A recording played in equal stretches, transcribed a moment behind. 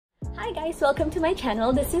Hi guys, welcome to my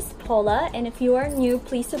channel. This is Paula, and if you are new,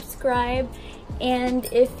 please subscribe. And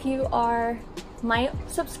if you are my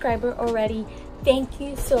subscriber already, thank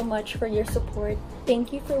you so much for your support.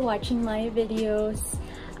 Thank you for watching my videos.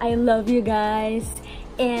 I love you guys.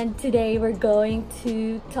 And today we're going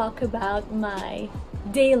to talk about my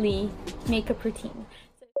daily makeup routine.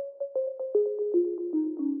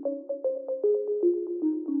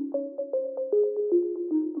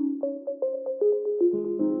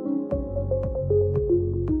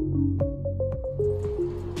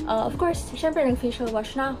 Of course, syempre nag-facial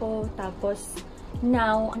wash na ako. Tapos,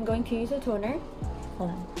 now, I'm going to use a toner.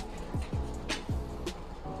 Hold on.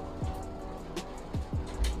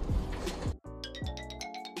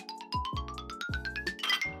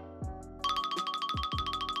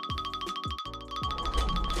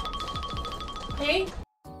 Okay.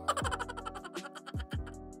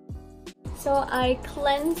 So, I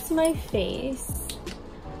cleanse my face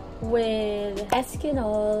with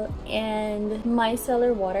Eskinol and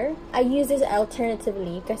micellar water. I use this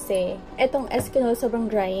alternatively kasi etong Eskinol sobrang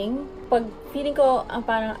drying. Pag feeling ko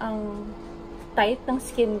parang ang tight ng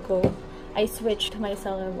skin ko, I switch to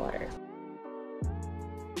micellar water.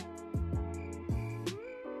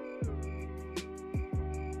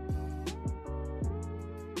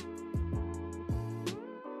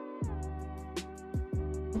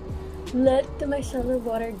 Let the micellar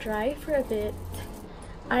water dry for a bit.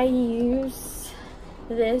 I use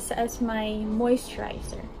this as my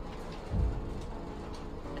moisturizer.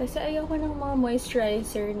 Kasi ayoko ng mga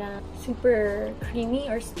moisturizer na super creamy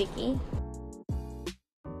or sticky.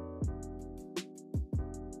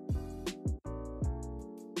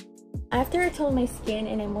 After I tone my skin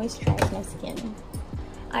and I moisturize my skin,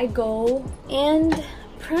 I go and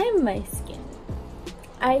prime my skin.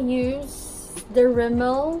 I use the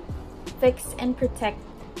Rimmel Fix and Protect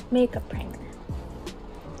Makeup Primer.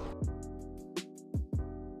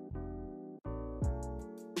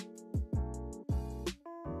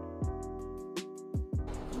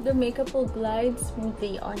 The makeup will glide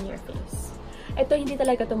smoothly on your face. Ito, hindi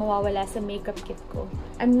talaga ito mawawala sa makeup kit ko.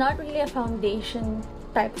 I'm not really a foundation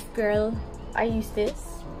type of girl. I use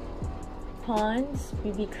this. Pond's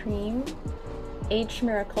BB Cream. H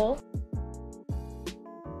Miracle.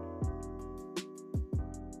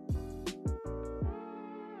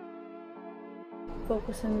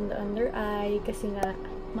 Focus on the under eye kasi nga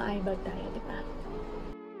ma-eyebag tayo, di ba?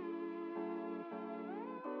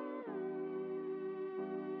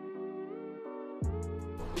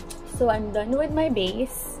 So I'm done with my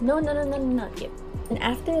base. No, not yet. And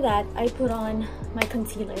after that, I put on my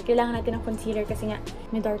concealer. Kailangan natin ng concealer kasi nga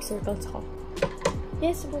may dark circles ako.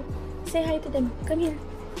 Yes, boo. Say hi to them. Come here.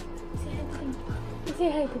 Say hi to them. Say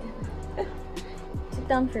hi to them. Sit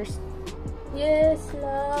down first. Yes,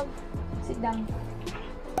 love. Sit down.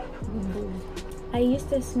 I use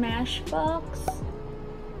the Smashbox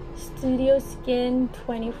Studio Skin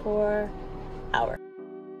 24 Hour.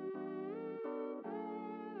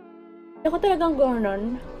 Ako talagang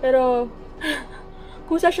gano'n, pero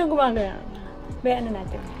kusa siyang gumagana. Bayaan na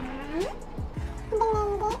natin.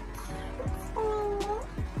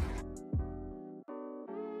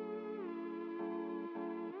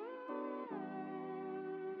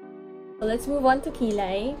 Let's move on to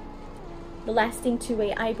kilay. The lasting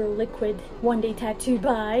 2-way eyebrow liquid, one day tattooed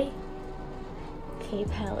by K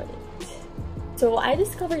Palette. So I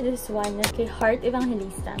discovered this one kay Heart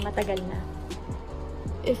Evangelista, matagal na.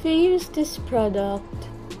 If you use this product,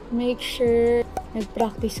 make sure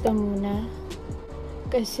nag-practice ka muna.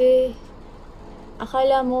 Kasi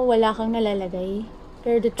akala mo wala kang nalalagay,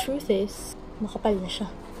 pero the truth is, makapal na siya.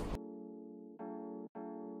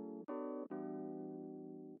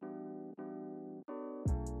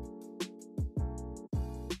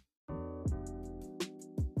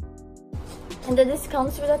 And then this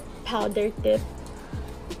comes with a powder tip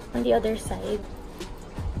on the other side.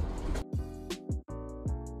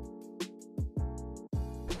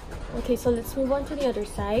 Okay, so let's move on to the other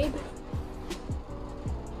side.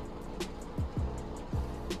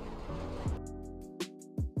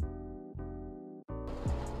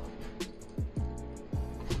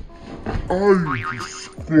 Ay, Diyos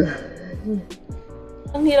ko.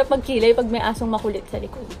 Ang hirap magkilay pag may asong makulit sa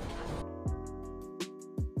likod.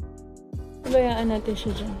 Bayaan natin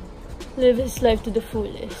siya dyan. Live his life to the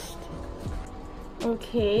fullest.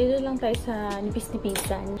 Okay, doon lang tayo sa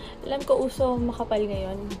nipis-nipisan. Alam ko uso makapal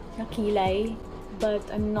ngayon na kilay, but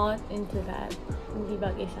I'm not into that. Hindi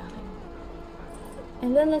bagay sa akin.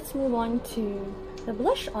 And then let's move on to the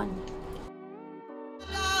blush on.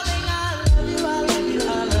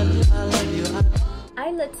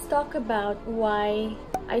 Let's talk about why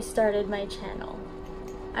I started my channel.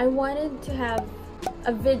 I wanted to have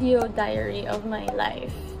a video diary of my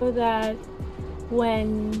life so that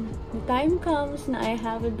when the time comes na I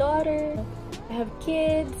have a daughter, I have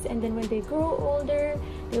kids, and then when they grow older,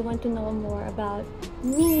 they want to know more about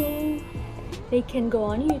me, they can go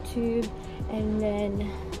on YouTube and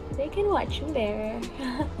then they can watch me there.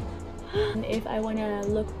 And if I want to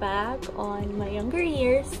look back on my younger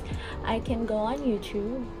years, I can go on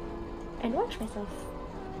YouTube and watch myself.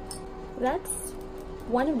 That's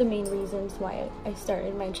one of the main reasons why I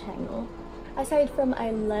started my channel. Aside from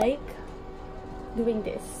I like doing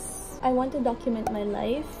this, I want to document my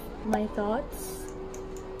life, my thoughts,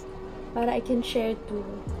 but I can share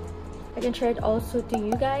it also to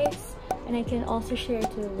you guys, and I can also share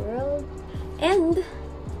it to the world. And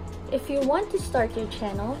if you want to start your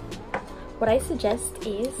channel, what I suggest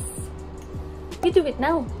is you do it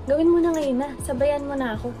now. Gawin mo na ngayon na. Sabayan mo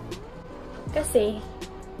na ako. Kasi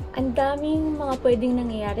ang daming mga pwedeng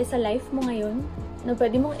nangyayari sa life mo ngayon na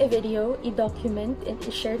pwede mong i-video, i-document, and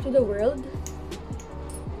i-share to the world.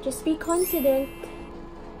 Just be confident.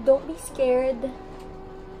 Don't be scared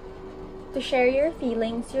to share your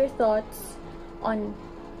feelings, your thoughts on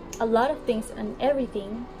a lot of things and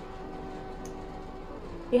everything.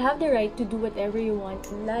 You have the right to do whatever you want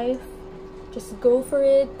in life. Just go for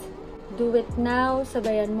it. Do it now.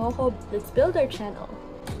 Sabayan mo ko. Let's build our channel.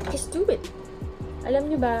 Just do it.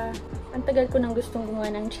 Alam niyo ba, ang tagal ko nang gustong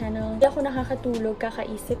gumawa ng channel. Hindi ako nakakatulog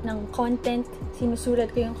kakaisip ng content.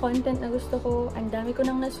 Sinusulat ko yung content na gusto ko. Ang dami ko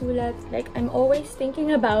nang nasulat. Like, I'm always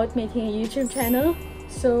thinking about making a YouTube channel.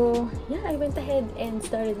 So, yeah, I went ahead and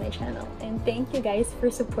started my channel. And thank you guys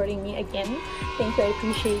for supporting me again. Thank you. I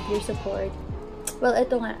appreciate your support. Well,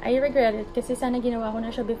 ito nga, I regret it kasi sana ginawa ko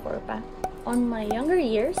na siya before pa. On my younger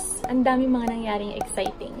years, ang dami mga nangyaring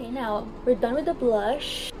exciting. Okay, now, we're done with the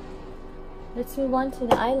blush. Let's move on to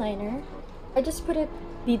the eyeliner. I just put it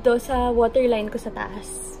dito sa waterline ko sa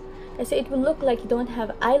taas. Kasi it will look like you don't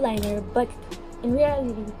have eyeliner, but in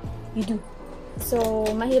reality, you do. So,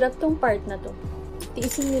 mahirap tong part na to.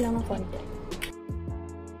 Tiisin nyo lang ng konti.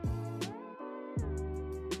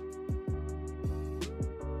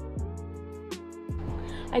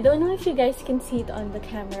 I don't know if you guys can see it on the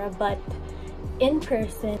camera, but in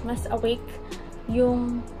person, mas awake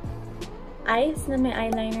yung eyes na may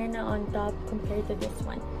eyeliner na on top compared to this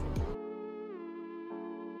one.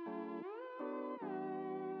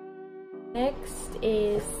 Next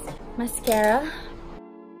is mascara.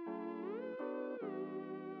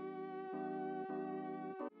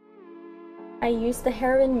 I use the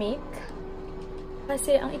Hair and Make.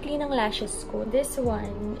 Kasi ang ikli ng lashes ko. This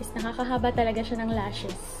one is nakakahaba talaga siya ng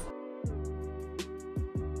lashes.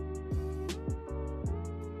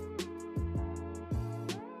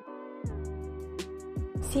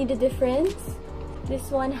 See the difference? This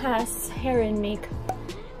one has hair and makeup,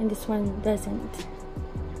 and this one doesn't.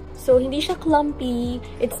 So, hindi siya clumpy.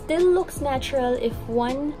 It still looks natural if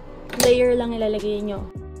one layer lang ilalagay nyo.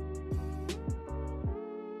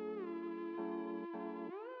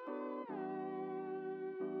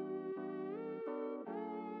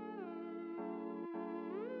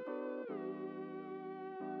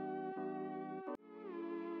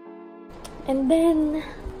 And then,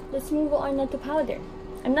 let's move on to powder.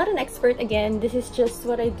 I'm not an expert again. This is just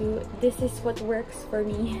what I do. This is what works for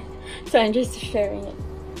me. So I'm just sharing it.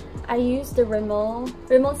 I use the Rimmel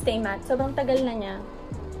Stay Matte. Sobrang tagal na niya.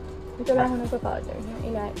 Ito lang ako nagpa-powder.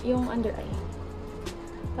 Yung under eye.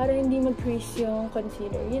 Para hindi mag-crease yung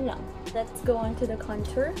concealer. Yun lang. Let's go on to the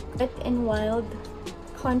contour. Wet n Wild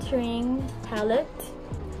contouring palette.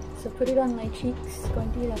 So put it on my cheeks.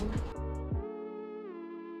 Konti lang.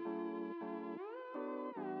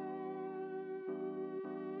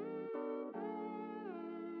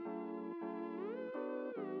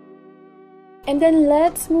 And then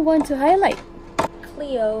let's move on to highlight.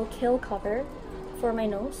 Clio Kill Cover for my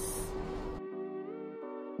nose.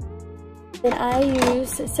 Then I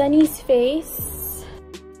use Sunny's Face.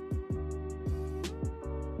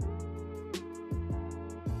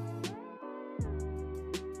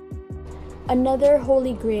 Another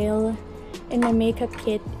holy grail in my makeup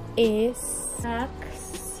kit is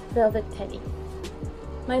MAC's Velvet Teddy.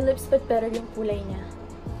 My lips but better yung kulay niya.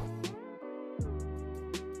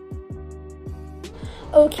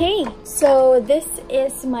 Okay, so this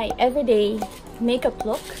is my everyday makeup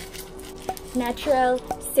look. Natural,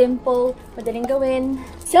 simple, madaling gawin.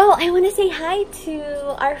 So, I want to say hi to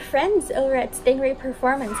our friends over at StingRay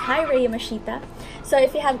Performance. Hi, Ray Mashita. So,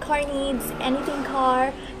 if you have car needs, anything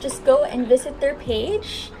car, just go and visit their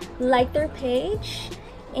page, like their page,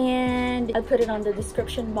 and I'll put it on the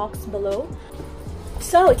description box below.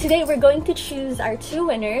 So today we're going to choose our 2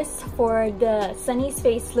 winners for the Sunny's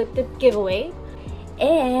Face Lip Tip giveaway.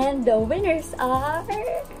 And the winners are...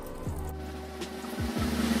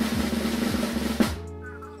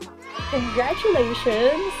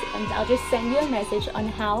 Congratulations! And I'll just send you a message on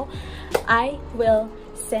how I will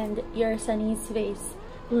send your Sunny's Face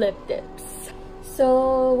lip tips.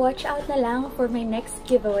 So watch out na lang for my next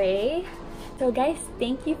giveaway. So guys,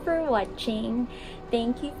 thank you for watching.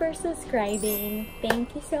 Thank you for subscribing.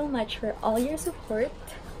 Thank you so much for all your support.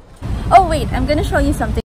 Oh wait, I'm gonna show you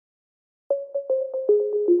something.